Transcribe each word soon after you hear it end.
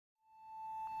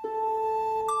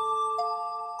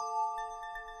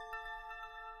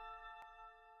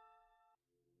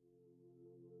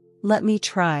Let me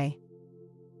try.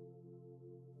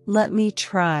 Let me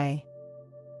try.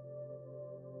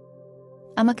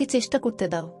 আমাকে চেষ্টা করতে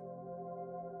দাও।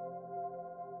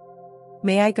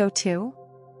 May I go too?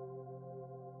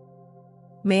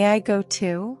 May I go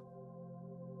too?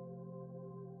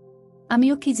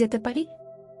 আমিও কি যেতে পারি?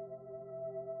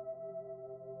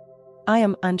 I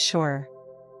am unsure.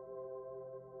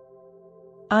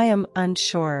 I am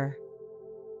unsure.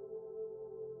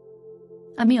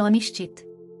 আমি অনিশ্চিত।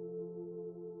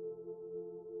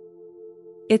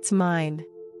 It's mine.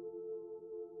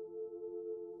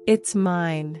 It's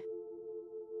mine.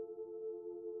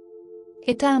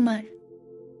 এটা আমার।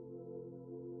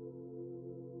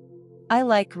 I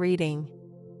like reading.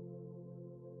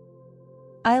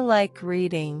 I like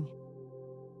reading.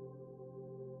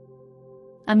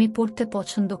 আমি পড়তে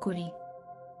পছন্দ করি।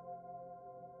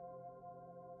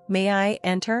 May I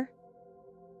enter?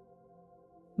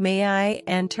 May I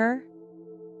enter?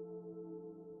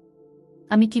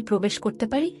 আমি কি প্রবেশ করতে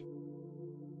পারি?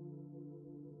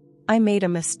 I made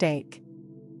a mistake.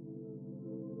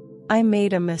 I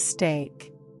made a mistake.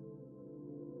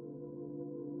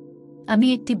 আমি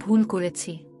একটি ভুল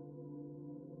করেছি।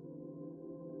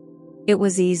 It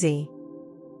was easy.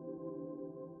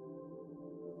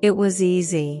 It was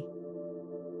easy.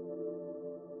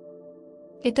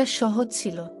 এটা সহজ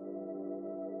ছিল।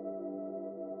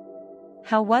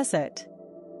 How was it?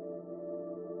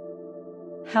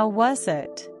 How was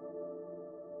it?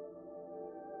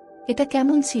 এটা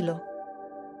কেমন ছিল?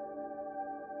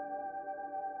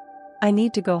 I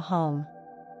need to go home.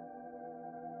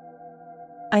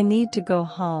 I need to go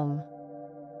home.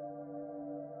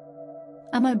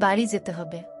 আমার বাড়ি যেতে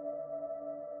হবে।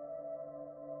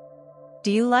 Do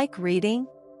you like reading?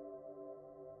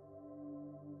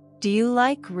 Do you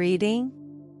like reading?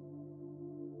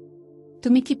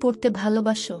 তুমি কি পড়তে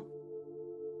ভালোবাসো?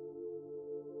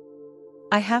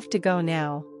 I have to go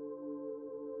now.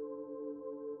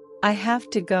 I have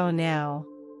to go now.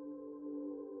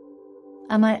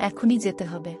 আমার এখনই যেতে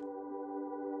হবে।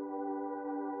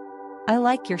 I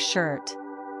like your shirt.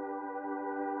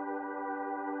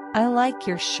 I like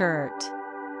your shirt.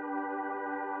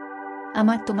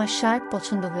 আমার তোমার শার্ট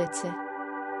পছন্দ হয়েছে।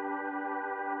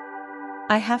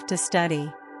 I have to study.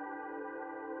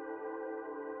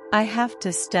 I have to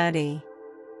study.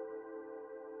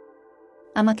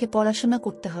 আমাকে পড়াশোনা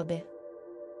করতে হবে।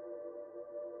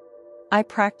 I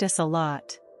practice a lot.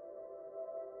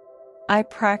 I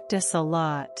practice a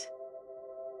lot.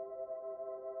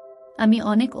 আমি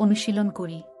অনেক অনুশীলন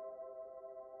করি।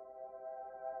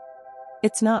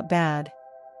 It's not bad.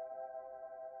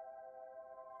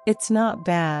 It's not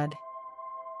bad.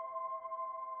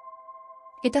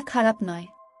 এটা খারাপ নয়।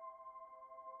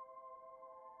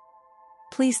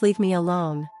 Please leave me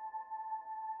alone.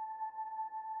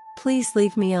 Please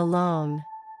leave me alone.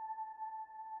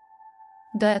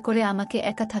 দয়া করে আমাকে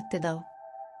একা থাকতে দাও।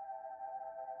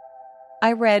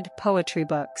 I read poetry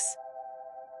books.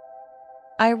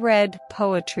 I read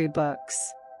poetry books.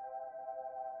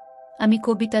 আমি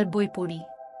কবিতার বই পড়ি।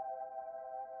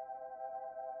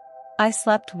 I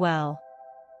slept well.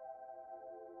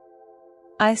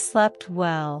 I slept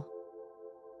well.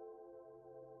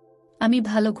 আমি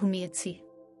ভালো ঘুমিয়েছি।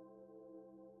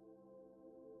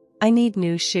 I need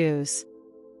new shoes.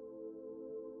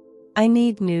 I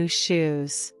need new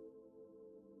shoes.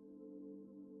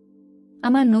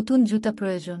 আমার নতুন জুতা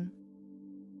প্রয়োজন।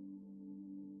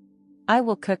 I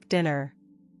will cook dinner.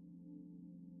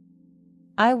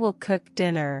 I will cook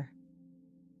dinner.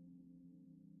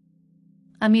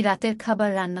 আমি রাতের খাবার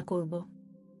রান্না করব।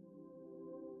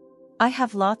 I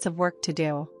have lots of work to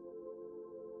do.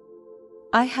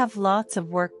 I have lots of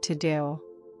work to do.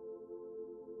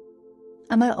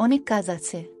 আমার অনেক কাজ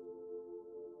আছে।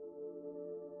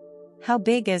 How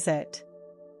big is it?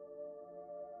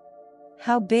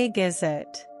 How big is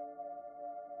it?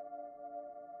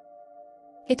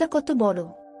 এটা কত বড়?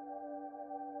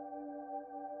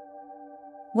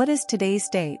 What is today's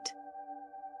date?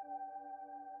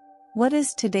 What is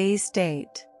today's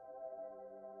date?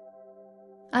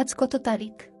 আজ কত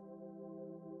তারিখ?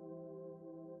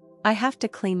 I have to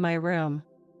clean my room.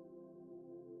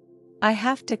 I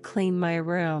have to clean my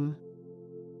room.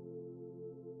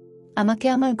 আমাকে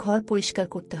আমার ঘর পরিষ্কার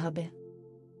করতে হবে।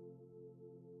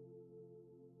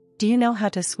 Do you know how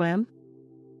to swim?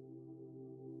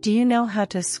 Do you know how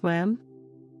to swim?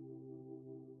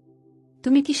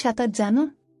 তুমি কি সাঁতার জানো?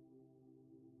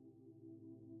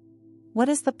 What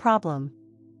is the problem?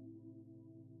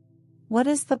 What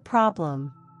is the problem?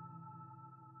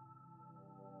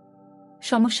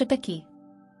 সমস্যাটা কি?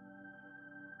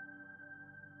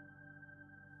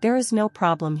 There is no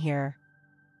problem here.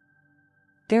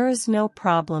 There is no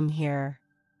problem here.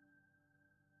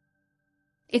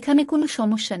 এখানে কোনো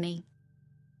সমস্যা নেই।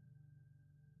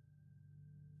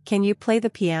 Can you play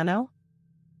the piano?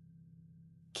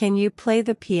 Can you play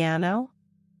the piano?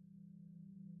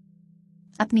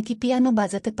 আপনি কি পিয়ানো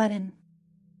বাজাতে পারেন?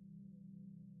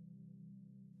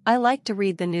 I like to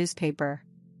read the newspaper.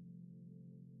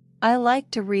 I like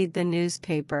to read the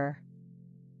newspaper.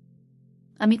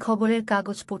 আমি খবরের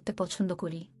কাগজ পড়তে পছন্দ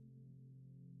করি।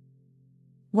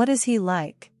 What is he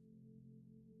like?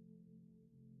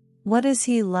 What is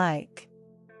he like?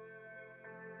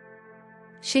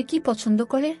 সে কি পছন্দ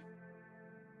করে?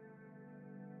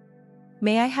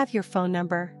 May I have your phone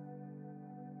number?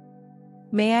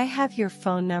 May I have your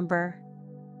phone number?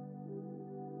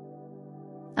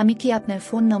 আমি কি আপনার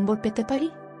ফোন নম্বর পেতে পারি?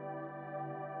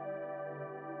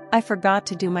 I forgot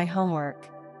to do my homework.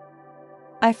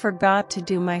 I forgot to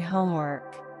do my homework.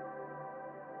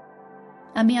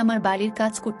 আমি আমার বাড়ির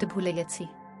কাজ করতে ভুলে গেছি।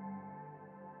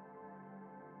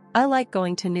 I like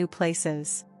going to new places.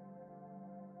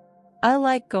 I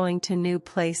like going to new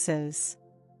places.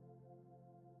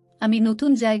 আমি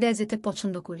নতুন জায়গায় যেতে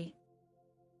পছন্দ করি।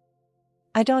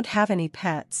 I don't have any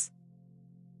pets.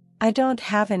 I don't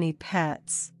have any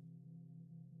pets.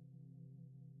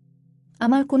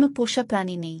 আমার কোনো পোষা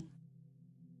প্রাণী নেই।